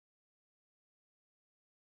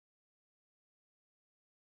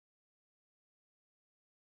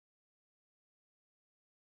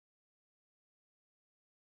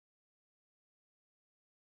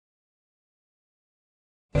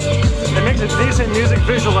a decent music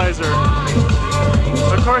visualizer.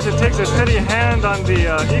 Of course, it takes a steady hand on the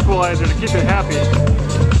equalizer to keep it happy.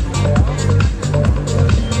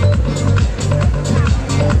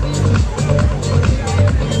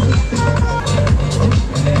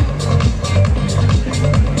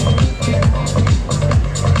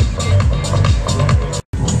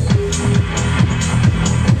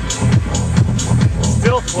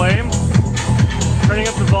 Still flame. Turning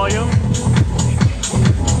up the volume.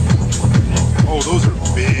 Oh, those are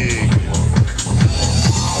big.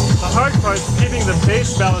 The hard part is keeping the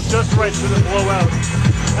bass balance just right so it doesn't blow out.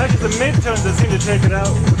 Actually, the mid-tones that seem to take it out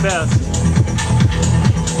the best.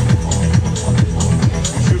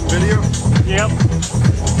 You shooting video? Yep.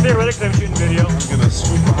 Theoretically, I'm shooting video. I'm gonna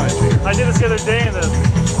swoop behind you. I did this the other day and it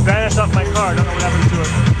vanished off my car. I don't know what happened to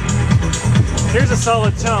it. Here's a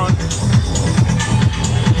solid tone.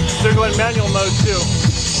 They're going manual mode too.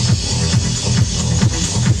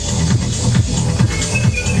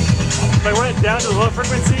 If I run it down to the low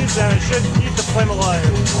frequencies, then it should keep the flame alive.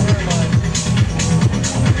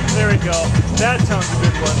 There we go. That tone's a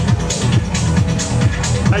good one.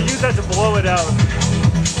 I use that to blow it out.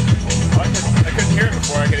 I couldn't hear it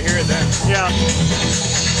before, I could hear it then. Yeah.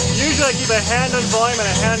 Usually I keep a hand on volume and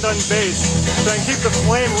a hand on bass. So I can keep the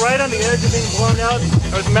flame right on the edge of being blown out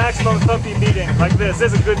with maximum thumpy beating, like this.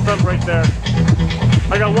 There's a good thump right there.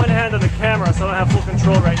 I got one hand on the camera, so I don't have full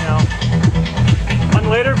control right now. On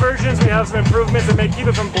later versions, we have some improvements that may keep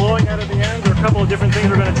it from blowing out at the end. There are a couple of different things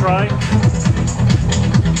we're going to try.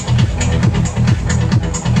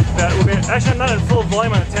 That will be, actually, I'm not at full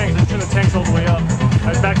volume on the tanks. I just turned the tanks all the way up.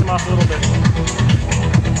 I backed them off a little bit.